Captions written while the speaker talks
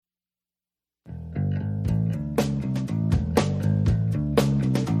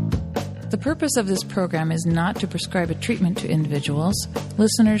The purpose of this program is not to prescribe a treatment to individuals.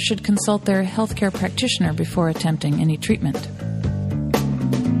 Listeners should consult their healthcare practitioner before attempting any treatment.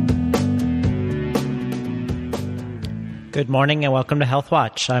 Good morning and welcome to Health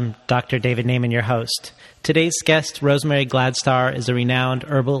Watch. I'm Dr. David Naiman, your host. Today's guest, Rosemary Gladstar, is a renowned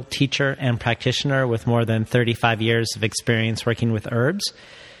herbal teacher and practitioner with more than 35 years of experience working with herbs.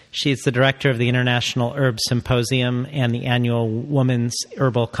 She is the director of the International Herb Symposium and the annual Women's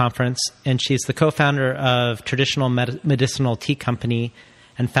Herbal Conference, and she's the co-founder of Traditional Medicinal Tea Company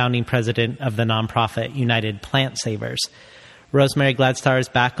and founding president of the nonprofit United Plant Savers. Rosemary Gladstar is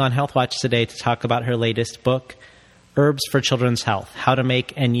back on Health Watch today to talk about her latest book, Herbs for Children's Health, How to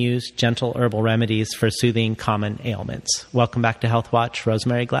Make and Use Gentle Herbal Remedies for Soothing Common Ailments. Welcome back to Health Watch,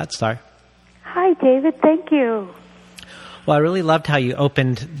 Rosemary Gladstar. Hi, David. Thank you. Well, I really loved how you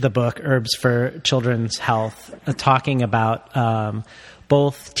opened the book, Herbs for Children's Health, talking about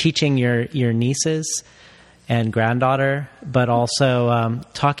both teaching your nieces and granddaughter, but also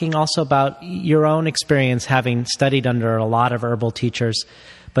talking also about your own experience having studied under a lot of herbal teachers,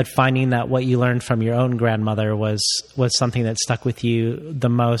 but finding that what you learned from your own grandmother was something that stuck with you the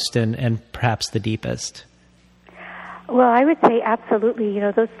most and perhaps the deepest. Well, I would say absolutely. You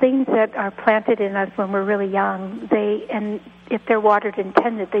know, those things that are planted in us when we're really young, and if they're watered and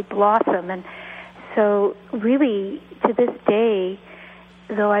tended, they blossom. And so really, to this day,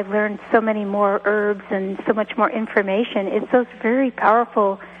 though I've learned so many more herbs and so much more information, it's those very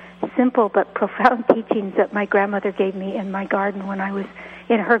powerful, simple but profound teachings that my grandmother gave me in my garden when I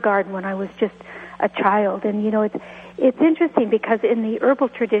was just a child. And, you know, it's interesting because in the herbal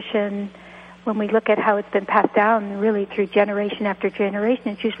tradition, when we look at how it's been passed down really through generation after generation,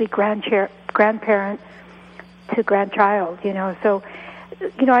 it's usually grandparent to grandchild, you know. So,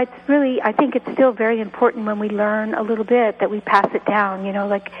 you know, it's really, I think it's still very important when we learn a little bit that we pass it down, you know,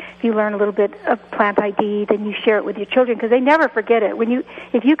 like if you learn a little bit of plant ID, then you share it with your children because they never forget it.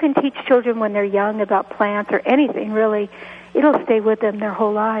 If you can teach children when they're young about plants or anything, really, it'll stay with them their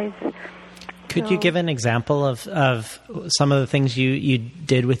whole lives. Could you give an example of some of the things you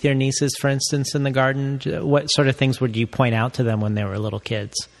did with your nieces, for instance, in the garden? What sort of things would you point out to them when they were little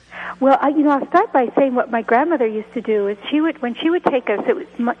kids? Well, I'll start by saying what my grandmother used to do is when she would take us,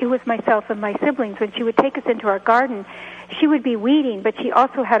 it was myself and my siblings, when she would take us into our garden, she would be weeding, but she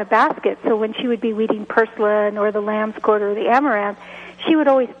also had a basket. So when she would be weeding purslane or the lamb's quarter or the amaranth, she would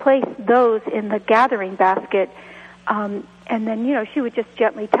always place those in the gathering basket. And then, you know, she would just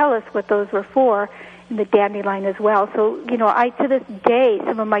gently tell us what those were for, and the dandelion as well. So, you know, to this day,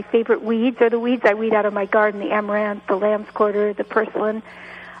 some of my favorite weeds are the weeds I weed out of my garden, the amaranth, the lamb's quarter, the purslane.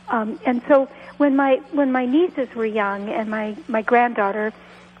 And so when my nieces were young, and my granddaughter,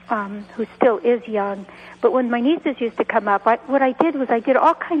 who still is young, but when my nieces used to come up, what I did was I did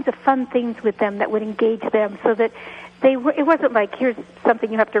all kinds of fun things with them that would engage them so that it wasn't like, here's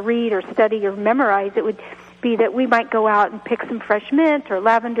something you have to read or study or memorize. It would be that we might go out and pick some fresh mint or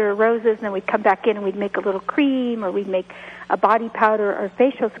lavender or roses, and then we'd come back in and we'd make a little cream, or we'd make a body powder or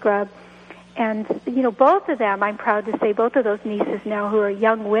facial scrub. And, you know, both of them, I'm proud to say, both of those nieces now who are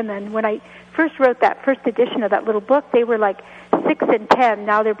young women, when I first wrote that first edition of that little book, they were like 6 and 10.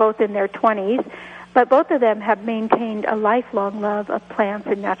 Now they're both in their 20s. But both of them have maintained a lifelong love of plants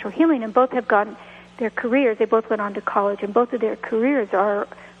and natural healing, and both have gone their careers. They both went on to college, and both of their careers are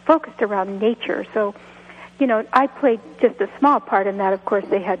focused around nature. So, you know, I played just a small part in that. Of course,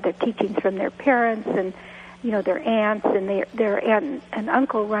 they had their teachings from their parents, and, you know, their aunts, and their aunt and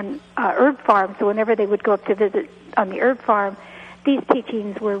uncle run herb farms. So whenever they would go up to visit on the herb farm, these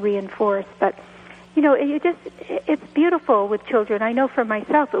teachings were reinforced. But, you know, it's beautiful with children. I know for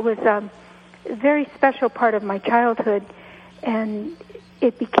myself it was a very special part of my childhood, and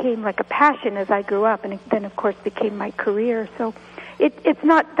it became like a passion as I grew up, and then, of course, became my career. So it's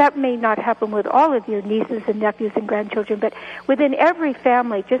not, that may not happen with all of your nieces and nephews and grandchildren, but within every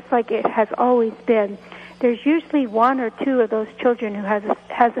family, just like it has always been, there's usually one or two of those children who has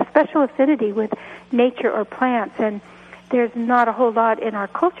a special affinity with nature or plants, and there's not a whole lot in our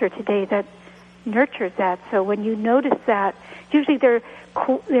culture today that nurtures that. So when you notice that, usually they're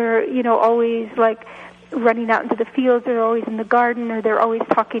you know, always like running out into the fields, they're always in the garden, or they're always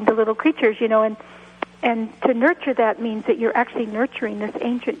talking to little creatures, you know, and to nurture that means that you're actually nurturing this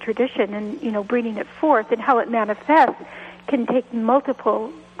ancient tradition and, you know, bringing it forth, and how it manifests can take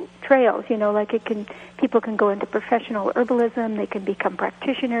multiple trails, you know, like people can go into professional herbalism, they can become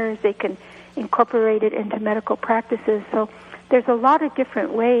practitioners, they can incorporate it into medical practices. So there's a lot of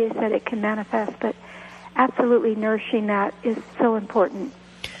different ways that it can manifest, but absolutely nourishing that is so important.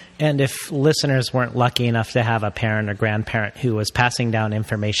 And if listeners weren't lucky enough to have a parent or grandparent who was passing down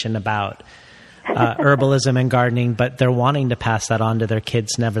information about herbalism and gardening, but they're wanting to pass that on to their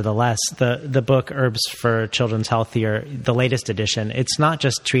kids nevertheless, the book Herbs for Children's Health, the latest edition, it's not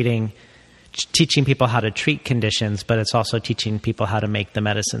just teaching people how to treat conditions, but it's also teaching people how to make the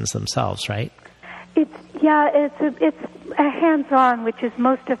medicines themselves, right? It's a hands-on, which is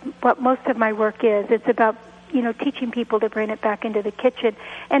most of my work is. It's about teaching people to bring it back into the kitchen,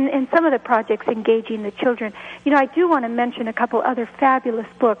 and some of the projects engaging the children. I do want to mention a couple other fabulous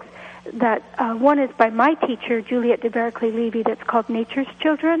books. That one is by my teacher, Juliet de Berkeley-Levy, that's called Nature's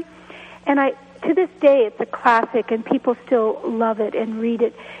Children, and to this day it's a classic, and people still love it and read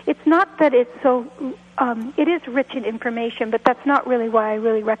it. It's not that it's so, it is rich in information, but that's not really why I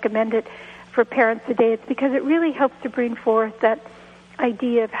really recommend it for parents today. It's because it really helps to bring forth that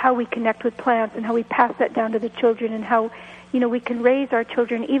idea of how we connect with plants and how we pass that down to the children, and how we can raise our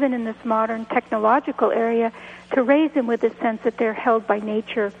children, even in this modern technological area, to raise them with a sense that they're held by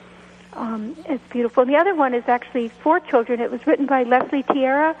nature. It's beautiful. And the other one is actually for children. It was written by Leslie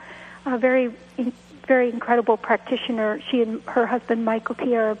Tierra, a very incredible practitioner. She and her husband, Michael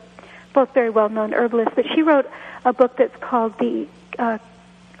Tierra, both very well-known herbalists. But she wrote a book that's called the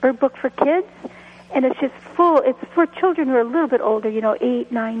Herb Book for Kids, and it's just full. It's for children who are a little bit older,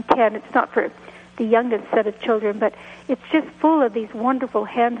 8, 9, 10. It's not for the youngest set of children, but it's just full of these wonderful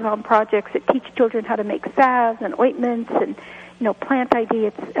hands-on projects that teach children how to make salves and ointments and plant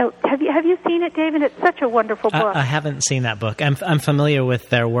ID. Have you seen it, David? It's such a wonderful book. I haven't seen that book. I'm familiar with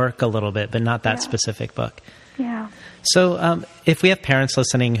their work a little bit, but not that specific book. Yeah. So if we have parents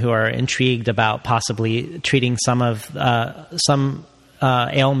listening who are intrigued about possibly treating some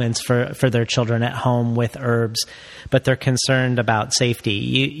ailments for their children at home with herbs, but they're concerned about safety,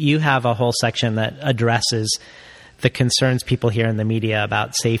 you have a whole section that addresses the concerns people hear in the media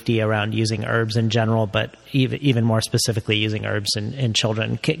about safety around using herbs in general, but even more specifically using herbs in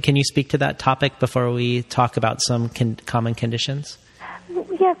children. Can you speak to that topic before we talk about some common conditions?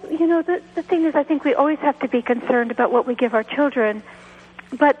 Yes, the thing is, I think we always have to be concerned about what we give our children,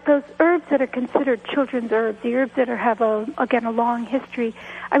 but those herbs that are considered children's herbs, the herbs that have a long history,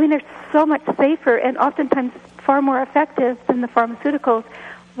 they're so much safer and oftentimes far more effective than the pharmaceuticals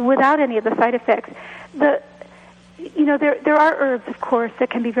without any of the side effects. There are herbs, of course,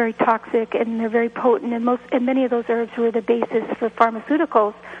 that can be very toxic, and they're very potent, and many of those herbs were the basis for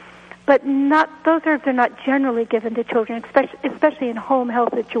pharmaceuticals. But those herbs are not generally given to children, especially in home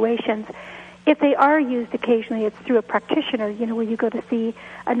health situations. If they are used occasionally, it's through a practitioner, where you go to see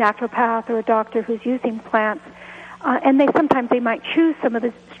a naturopath or a doctor who's using plants, and sometimes they might choose some of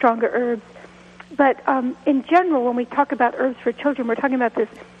the stronger herbs. But in general, when we talk about herbs for children, we're talking about this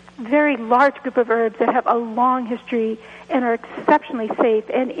very large group of herbs that have a long history and are exceptionally safe.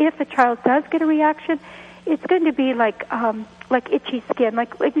 And if a child does get a reaction, it's going to be like itchy skin.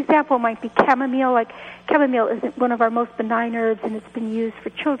 Like an example might be chamomile. Like chamomile is one of our most benign herbs, and it's been used for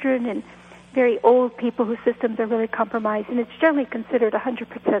children and very old people whose systems are really compromised, and it's generally considered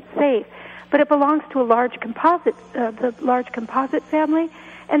 100% safe. But it belongs to a large composite, the large composite family,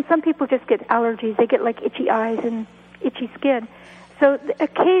 and some people just get allergies. They get like itchy eyes and itchy skin. So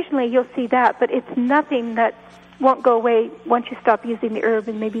occasionally you'll see that, but it's nothing that won't go away once you stop using the herb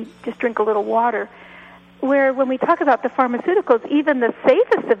and maybe just drink a little water. Where when we talk about the pharmaceuticals, even the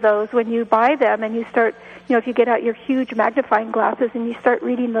safest of those, when you buy them and you start, if you get out your huge magnifying glasses and you start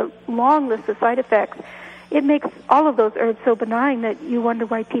reading the long list of side effects, it makes all of those herbs so benign that you wonder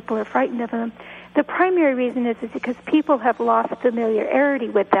why people are frightened of them. The primary reason is because people have lost familiarity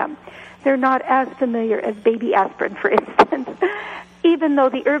with them. They're not as familiar as baby aspirin, for instance, even though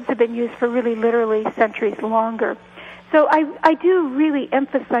the herbs have been used for really literally centuries longer. So I do really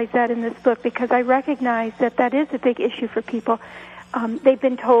emphasize that in this book because I recognize that is a big issue for people. They've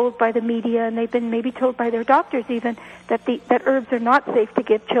been told by the media, and they've been maybe told by their doctors even, that herbs are not safe to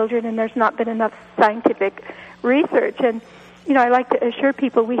give children, and there's not been enough scientific research. And I like to assure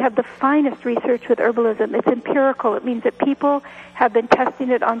people we have the finest research with herbalism. It's empirical. It means that people have been testing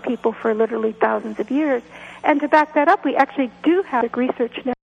it on people for literally thousands of years. And to back that up, we actually do have research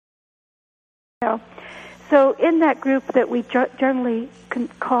now. So in that group that we generally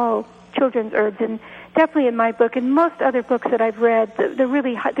call children's herbs, and definitely in my book and most other books that I've read,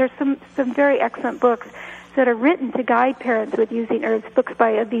 there's some very excellent books that are written to guide parents with using herbs, books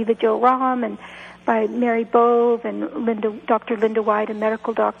by Aviva Jo Rahm and by Mary Bove and Dr. Linda White, a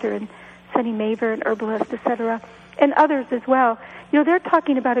medical doctor, and Sunny Maver, an herbalist, etc., and others as well. They're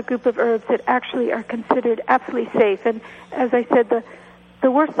talking about a group of herbs that actually are considered absolutely safe. And as I said,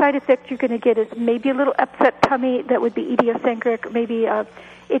 the worst side effect you're going to get is maybe a little upset tummy that would be idiosyncratic, maybe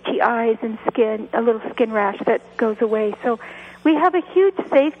itchy eyes and skin, a little skin rash that goes away. So we have a huge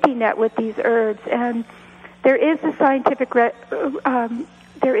safety net with these herbs, and there is a scientific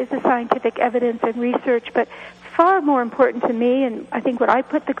evidence and research, but far more important to me, and I think what I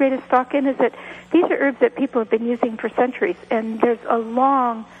put the greatest stock in, is that these are herbs that people have been using for centuries, and there's a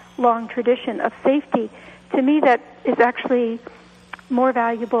long, long tradition of safety. To me, that is actually more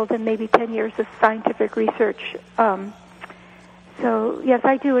valuable than maybe 10 years of scientific research. So, yes,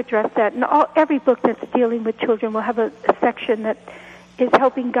 I do address that. And every book that's dealing with children will have a section that is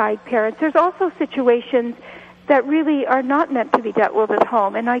helping guide parents. There's also situations that really are not meant to be dealt with at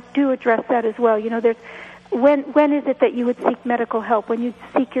home, and I do address that as well. There's when is it that you would seek medical help? When you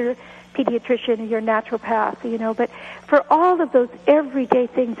seek your pediatrician or your naturopath, but for all of those everyday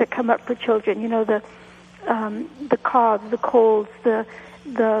things that come up for children, the coughs, the colds, the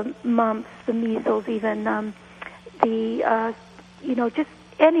mumps, the measles, even just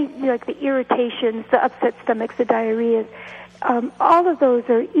any, like the irritations, the upset stomachs, the diarrheas, all of those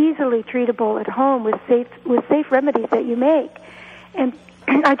are easily treatable at home with safe remedies that you make. And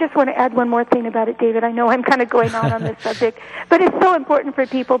I just want to add one more thing about it, David. I know I'm kind of going on this subject, but it's so important for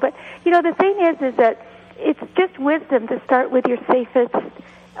people. But, the thing is that it's just wisdom to start with your safest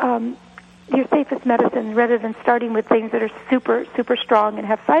medicine rather than starting with things that are super, super strong and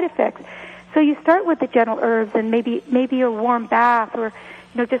have side effects. So you start with the gentle herbs and maybe a warm bath, or,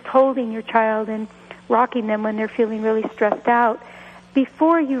 just holding your child and rocking them when they're feeling really stressed out.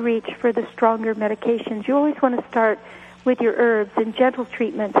 Before you reach for the stronger medications, you always want to start with your herbs and gentle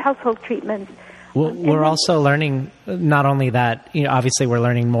treatments, household treatments. Well, we're also learning not only that, obviously we're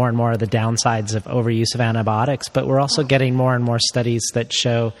learning more and more of the downsides of overuse of antibiotics, but we're also getting more and more studies that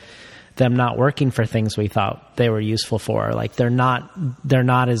show them not working for things we thought they were useful for. Like they're not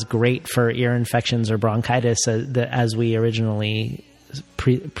as great for ear infections or bronchitis as we originally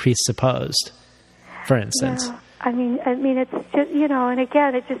presupposed, for instance. Yeah. I mean, it's just, and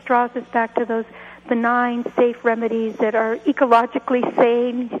again, it just draws us back to those benign, safe remedies that are ecologically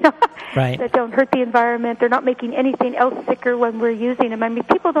sane, right, that don't hurt the environment. They're not making anything else sicker when we're using them. I mean,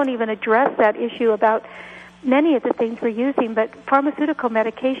 people don't even address that issue about many of the things we're using, but pharmaceutical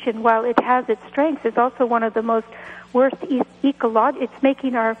medication, while it has its strengths, is also one of the most worst it's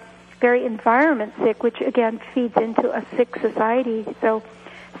making our very environment sick, which again feeds into a sick society. So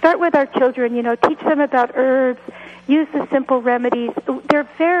start with our children, teach them about herbs, use the simple remedies. They're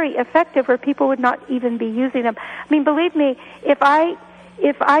very effective where people would not even be using them. I mean, believe me, if I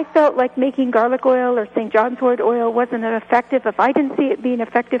felt like making garlic oil or St. John's wort oil wasn't effective, if I didn't see it being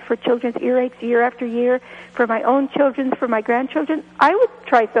effective for children's earaches year after year, for my own children, for my grandchildren, I would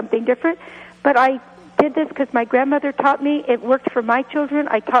try something different. But I did this because my grandmother taught me. It worked for my children.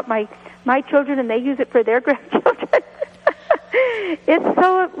 I taught my children, and they use it for their grandchildren. It's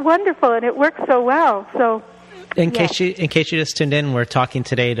so wonderful, and it works so well. So, in case you just tuned in, we're talking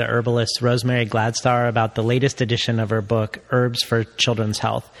today to herbalist Rosemary Gladstar about the latest edition of her book, Herbs for Children's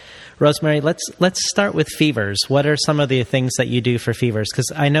Health. Rosemary, let's start with fevers. What are some of the things that you do for fevers?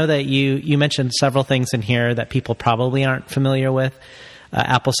 Because I know that you mentioned several things in here that people probably aren't familiar with.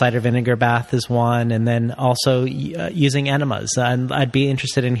 Apple cider vinegar bath is one, and then also using enemas. And I'd be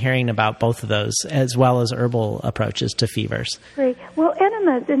interested in hearing about both of those, as well as herbal approaches to fevers. Great. Well,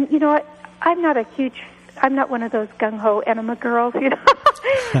 enemas, and I'm not one of those gung-ho enema girls,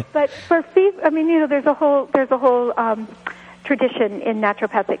 But for fever, there's a whole tradition in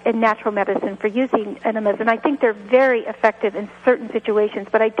natural medicine for using enemas, and I think they're very effective in certain situations.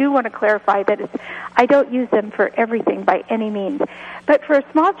 But I do want to clarify that I don't use them for everything by any means. But for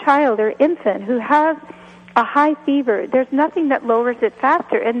a small child or infant who has a high fever, there's nothing that lowers it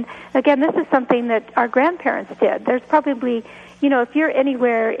faster. And again, this is something that our grandparents did. There's probably, if you're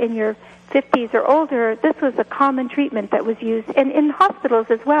anywhere in your 50s or older, this was a common treatment that was used. And in hospitals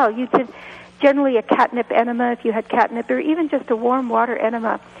as well, you did generally a catnip enema if you had catnip, or even just a warm water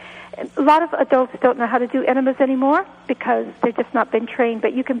enema. A lot of adults don't know how to do enemas anymore because they've just not been trained,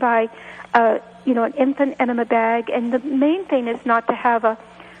 but you can buy an infant enema bag, and the main thing is not to have a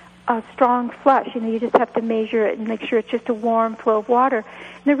strong flush. You just have to measure it and make sure it's just a warm flow of water.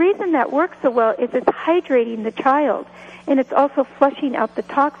 And the reason that works so well is it's hydrating the child, and it's also flushing out the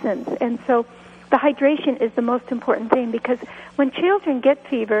toxins. And so the hydration is the most important thing, because when children get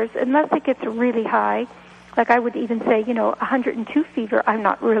fevers, unless it gets really high, like I would even say, 102 fever, I'm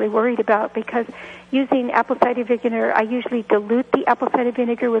not really worried about, because using apple cider vinegar, I usually dilute the apple cider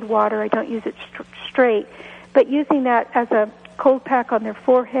vinegar with water. I don't use it straight. But using that as a cold pack on their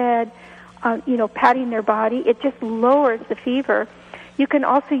forehead, patting their body, it just lowers the fever. You can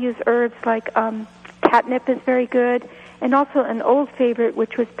also use herbs like catnip is very good. and also an old favorite,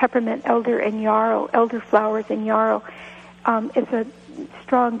 which was peppermint, elder, and yarrow, elderflowers and yarrow. It's a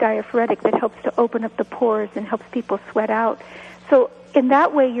strong diaphoretic that helps to open up the pores and helps people sweat out. So in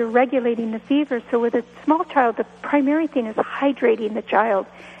that way, you're regulating the fever. So with a small child, the primary thing is hydrating the child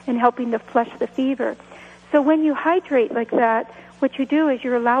and helping to flush the fever. So when you hydrate like that, what you do is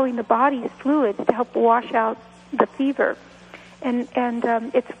you're allowing the body's fluids to help wash out the fever. And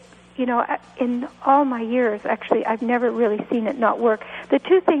it's, you know, in all my years, actually, I've never really seen it not work. The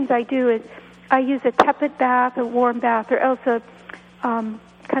two things I do is I use a tepid bath, a warm bath, or else a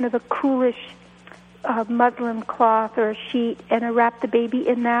kind of a coolish muslin cloth or a sheet, and I wrap the baby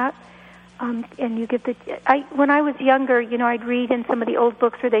in that. And you give when I was younger, you know, I'd read in some of the old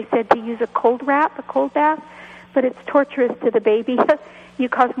books where they said to use a cold wrap, a cold bath, but it's torturous to the baby. You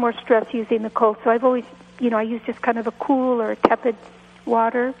cause more stress using the cold. So I've always, you know, I use just kind of a cool or a tepid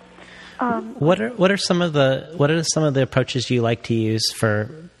water. What are some of the approaches you like to use for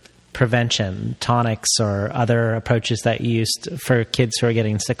prevention, tonics or other approaches that you use for kids who are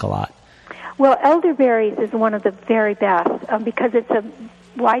getting sick a lot? Well, elderberries is one of the very best because it's a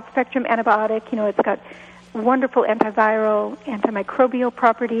wide-spectrum antibiotic. You know, it's got wonderful antiviral, antimicrobial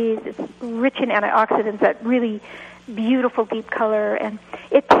properties. It's rich in antioxidants, that really beautiful deep color, and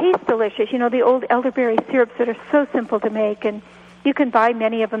it tastes delicious. You know, the old elderberry syrups that are so simple to make, and you can buy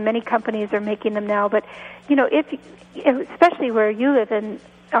many of them. Many companies are making them now. But, you know, especially where you live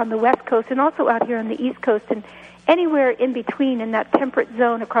on the West Coast and also out here on the East Coast and anywhere in between in that temperate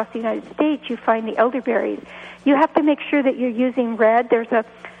zone across the United States, you find the elderberries. You have to make sure that you're using red. There's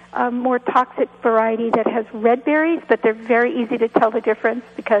a more toxic variety that has red berries, but they're very easy to tell the difference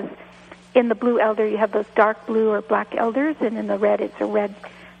because in the blue elder you have those dark blue or black elders, and in the red it's a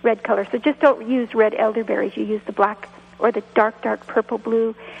red color. So just don't use red elderberries. You use the black or the dark purple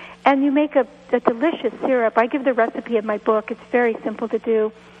blue, and you make a delicious syrup. I give the recipe in my book. It's very simple to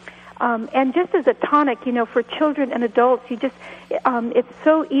do. And just as a tonic, you know, for children and adults, it's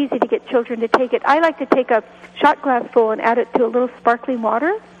so easy to get children to take it. I like to take a shot glass full and add it to a little sparkling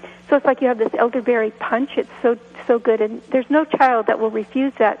water. So it's like you have this elderberry punch. It's so good, and there's no child that will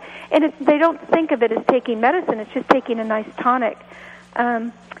refuse that. And they don't think of it as taking medicine. It's just taking a nice tonic.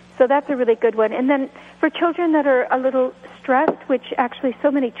 So that's a really good one. And then for children that are a little stressed, which actually so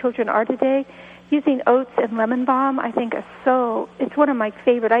many children are today, using oats and lemon balm, I think, it's one of my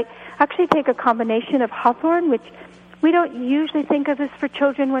favorite. I actually take a combination of hawthorn, which we don't usually think of as for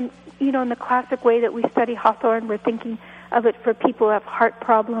children when, you know, in the classic way that we study hawthorn, we're thinking of it for people who have heart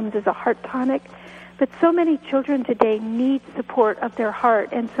problems as a heart tonic. But so many children today need support of their heart.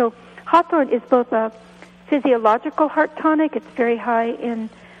 And so hawthorn is both a physiological heart tonic. It's very high in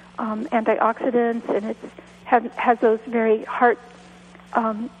antioxidants, and it has those very heart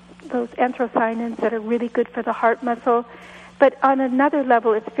those anthocyanins that are really good for the heart muscle. But on another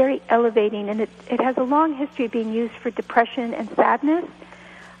level, it's very elevating, and it has a long history of being used for depression and sadness.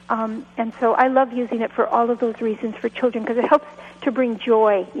 And so I love using it for all of those reasons for children, because it helps to bring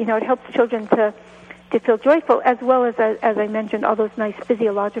joy. You know, it helps children to feel joyful, as well as I mentioned, all those nice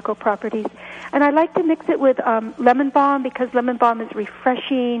physiological properties. And I like to mix it with lemon balm, because lemon balm is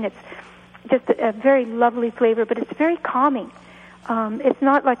refreshing. It's just a very lovely flavor, but it's very calming. It's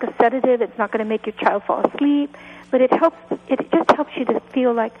not like a sedative. It's not going to make your child fall asleep, but it just helps you to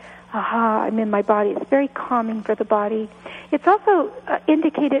feel like, aha, I'm in my body. It's very calming for the body. It's also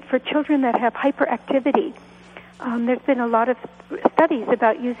indicated for children that have hyperactivity. There's been a lot of studies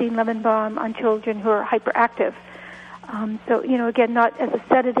about using lemon balm on children who are hyperactive. So, you know, again, not as a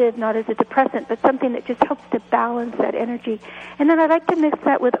sedative, not as a depressant, but something that just helps to balance that energy. And then I like to mix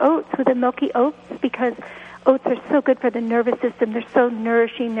that with oats, with the milky oats, because oats are so good for the nervous system. They're so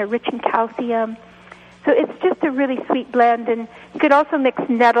nourishing. They're rich in calcium. So it's just a really sweet blend. And you could also mix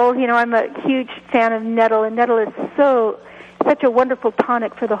nettle. You know, I'm a huge fan of nettle, and nettle is such a wonderful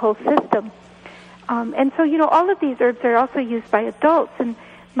tonic for the whole system. And so, you know, all of these herbs are also used by adults. And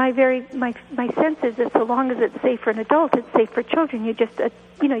my sense is that so long as it's safe for an adult, it's safe for children. You just,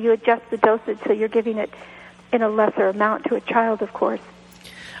 you adjust the dosage so you're giving it in a lesser amount to a child, of course.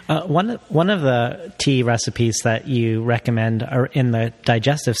 One of the tea recipes that you recommend are in the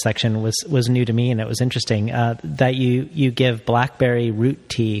digestive section was new to me, and it was interesting that you give blackberry root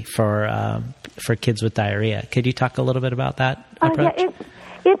tea for kids with diarrhea. Could you talk a little bit about that approach? Yeah,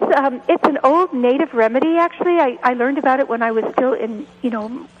 it's an old native remedy. Actually, I learned about it when I was still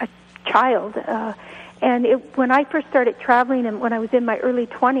a child, and when I first started traveling and when I was in my early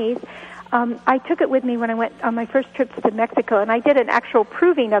 20s. I took it with me when I went on my first trips to Mexico, and I did an actual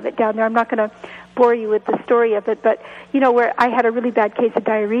proving of it down there. I'm not going to bore you with the story of it, but, you know, where I had a really bad case of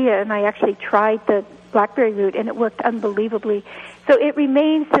diarrhea, and I actually tried the blackberry root, and it worked unbelievably. So it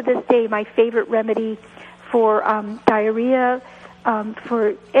remains to this day my favorite remedy for diarrhea,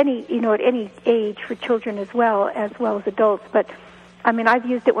 for any, at any age, for children as well as adults. But I mean, I've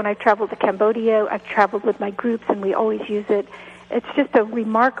used it when I've traveled to Cambodia. I've traveled with my groups, and we always use it. It's just a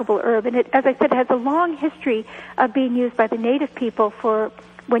remarkable herb, and it, as I said, has a long history of being used by the native people for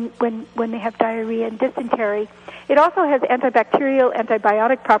when they have diarrhea and dysentery. It also has antibacterial,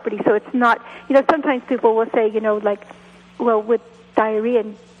 antibiotic properties, so it's not, sometimes people will say, well, with diarrhea,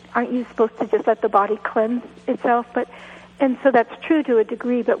 aren't you supposed to just let the body cleanse itself? And so that's true to a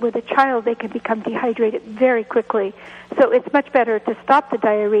degree, but with a child, they can become dehydrated very quickly. So it's much better to stop the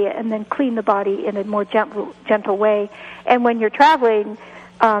diarrhea and then clean the body in a more gentle way. And when you're traveling,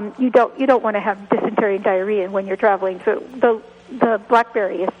 you don't want to have dysentery and diarrhea when you're traveling. So the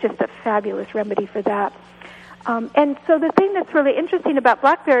blackberry is just a fabulous remedy for that. And so the thing that's really interesting about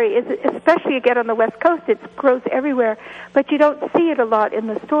blackberry is, especially again on the West Coast, it grows everywhere, but you don't see it a lot in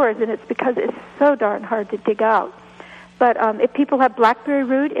the stores, and it's because it's so darn hard to dig out. But if people have blackberry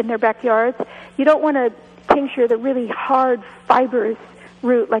root in their backyards, you don't want to tincture the really hard, fibrous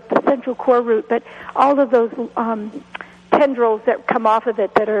root, like the central core root, but all of those tendrils that come off of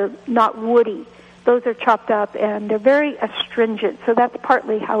it that are not woody. Those are chopped up, and they're very astringent, so that's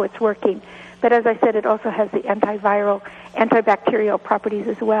partly how it's working. But as I said, it also has the antiviral, antibacterial properties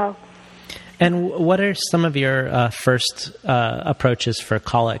as well. And what are some of your first approaches for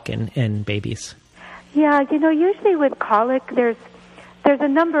colic in babies? Yeah, usually with colic, there's a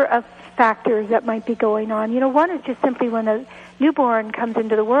number of factors that might be going on. One is just simply when a newborn comes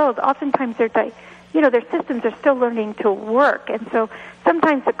into the world, oftentimes their systems are still learning to work, and so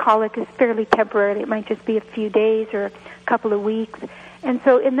sometimes the colic is fairly temporary. It might just be a few days or a couple of weeks. And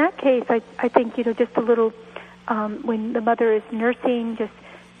so in that case, I think, just a little, when the mother is nursing, just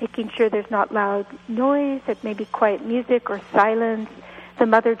making sure there's not loud noise, that maybe quiet music or silence. The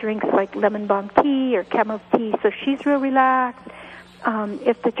mother drinks like lemon balm tea or chamomile tea, so she's real relaxed.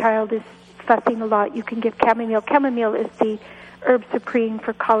 If the child is fussing a lot, you can give chamomile. Chamomile is the herb supreme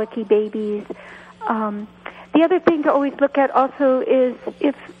for colicky babies. The other thing to always look at also is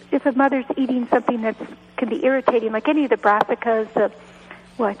if a mother's eating something that can be irritating, like any of the brassicas,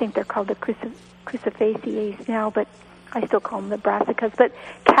 I think they're called the cruciferaceae now, but I still call them the brassicas, but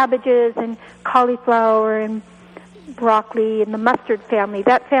cabbages and cauliflower and broccoli and the mustard family,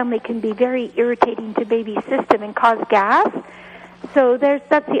 that family can be very irritating to baby's system and cause gas. So that's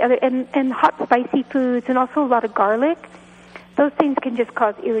the other, and hot spicy foods and also a lot of garlic. Those things can just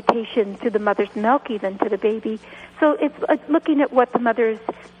cause irritation to the mother's milk, even to the baby. So it's looking at what the mother's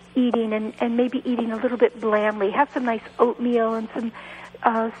eating and maybe eating a little bit blandly. Have some nice oatmeal and some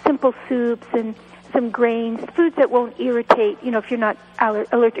simple soups and some grains, foods that won't irritate, if you're not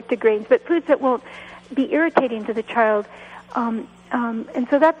allergic to grains, but foods that won't be irritating to the child. And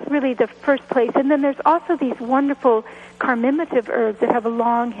so that's really the first place. And then there's also these wonderful carminative herbs that have a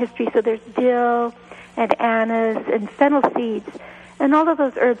long history. So there's dill and anise and fennel seeds. And all of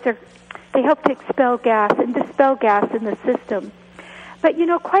those herbs, they help to expel gas and dispel gas in the system. But,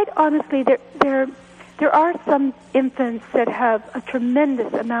 quite honestly, there are some infants that have a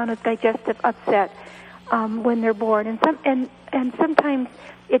tremendous amount of digestive upset when they're born. And sometimes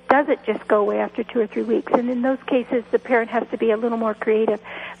it doesn't just go away after 2 or 3 weeks. And in those cases, the parent has to be a little more creative.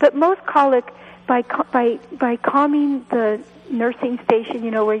 But most colic, by calming the nursing station,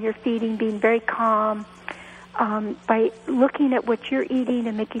 where you're feeding, being very calm, by looking at what you're eating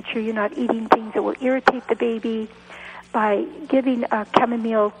and making sure you're not eating things that will irritate the baby, by giving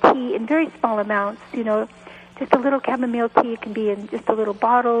chamomile tea in very small amounts, just a little chamomile tea. It can be in just a little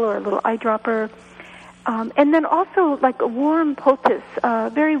bottle or a little eyedropper. And then also like a warm poultice,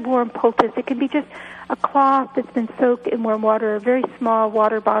 very warm poultice. It can be just a cloth that's been soaked in warm water, a very small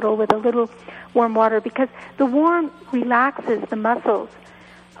water bottle with a little warm water, because the warm relaxes the muscles.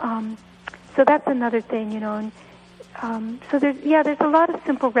 So that's another thing, so there's a lot of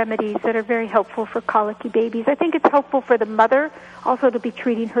simple remedies that are very helpful for colicky babies. I think it's helpful for the mother also to be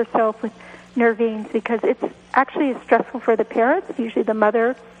treating herself with nervines, because it's actually as stressful for the parents, usually the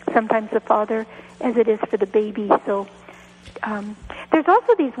mother, sometimes the father, as it is for the baby. So there's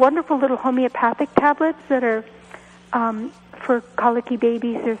also these wonderful little homeopathic tablets that are for colicky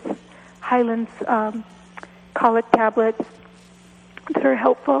babies. There's Highland's colic tablets that are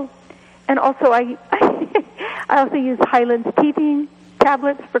helpful. And also I also use Highland's teething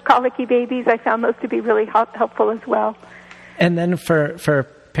tablets for colicky babies. I found those to be really helpful as well. And then for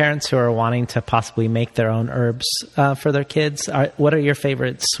parents who are wanting to possibly make their own herbs for their kids, what are your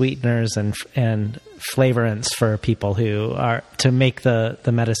favorite sweeteners and flavorants for people who are to make the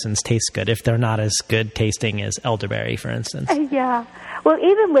medicines taste good if they're not as good tasting as elderberry, for instance. Yeah. Well,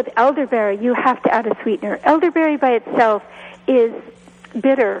 even with elderberry, you have to add a sweetener. Elderberry by itself is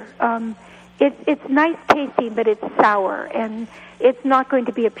bitter. It's nice tasting, but it's sour, and it's not going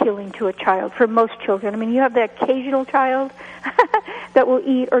to be appealing to a child, for most children. I mean, you have the occasional child that will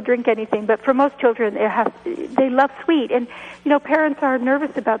eat or drink anything, but for most children, they love sweet. And, parents are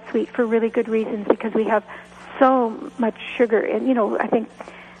nervous about sweet for really good reasons, because we have so much sugar. And, I think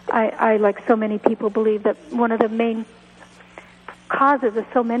I, like so many people, believe that one of the main causes of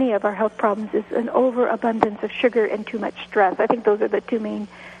so many of our health problems is an overabundance of sugar and too much stress. I think those are the two main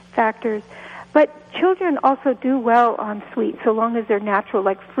factors. But children also do well on sweet, so long as they're natural,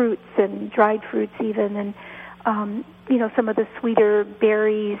 like fruits and dried fruits even, and, some of the sweeter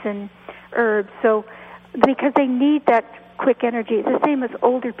berries and herbs. So, because they need that quick energy. It's the same as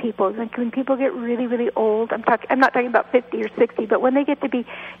older people. Like when people get really, really old, I'm not talking about 50 or 60, but when they get to be,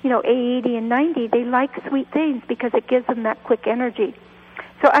 80 and 90, they like sweet things because it gives them that quick energy.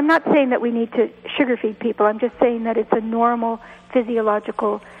 So I'm not saying that we need to sugar feed people. I'm just saying that it's a normal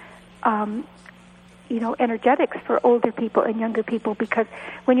physiological energetics for older people and younger people, because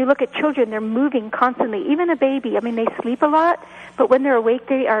when you look at children, they're moving constantly. Even a baby, they sleep a lot, but when they're awake,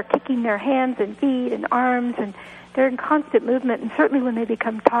 they are kicking their hands and feet and arms, and they're in constant movement, and certainly when they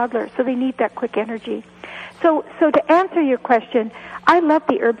become toddlers, so they need that quick energy. So to answer your question, I love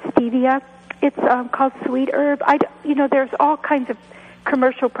the herb stevia. It's called sweet herb. There's all kinds of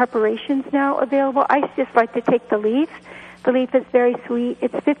commercial preparations now available. I just like to take the leaf. The leaf is very sweet.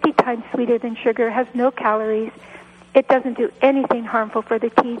 It's 50 times sweeter than sugar, has no calories. It doesn't do anything harmful for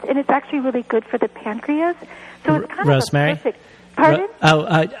the teeth, and it's actually really good for the pancreas. So it's kind Rosemary? of a perfect...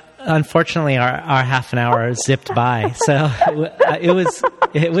 Pardon? Unfortunately, our half an hour zipped by, so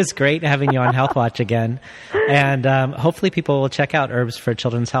it was great having you on Health Watch again, and hopefully people will check out Herbs for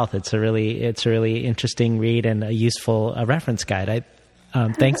Children's Health. It's a really interesting read and a useful reference guide.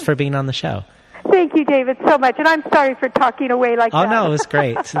 Thanks for being on the show. Thank you, David, so much. And I'm sorry for talking away like that. Oh, no, it was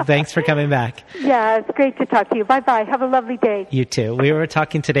great. Thanks for coming back. Yeah, it's great to talk to you. Bye-bye. Have a lovely day. You too. We were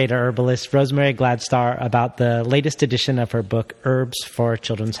talking today to herbalist Rosemary Gladstar about the latest edition of her book, Herbs for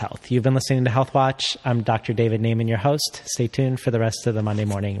Children's Health. You've been listening to Health Watch. I'm Dr. David Naiman, your host. Stay tuned for the rest of the Monday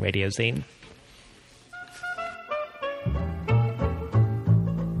Morning Radio Zine.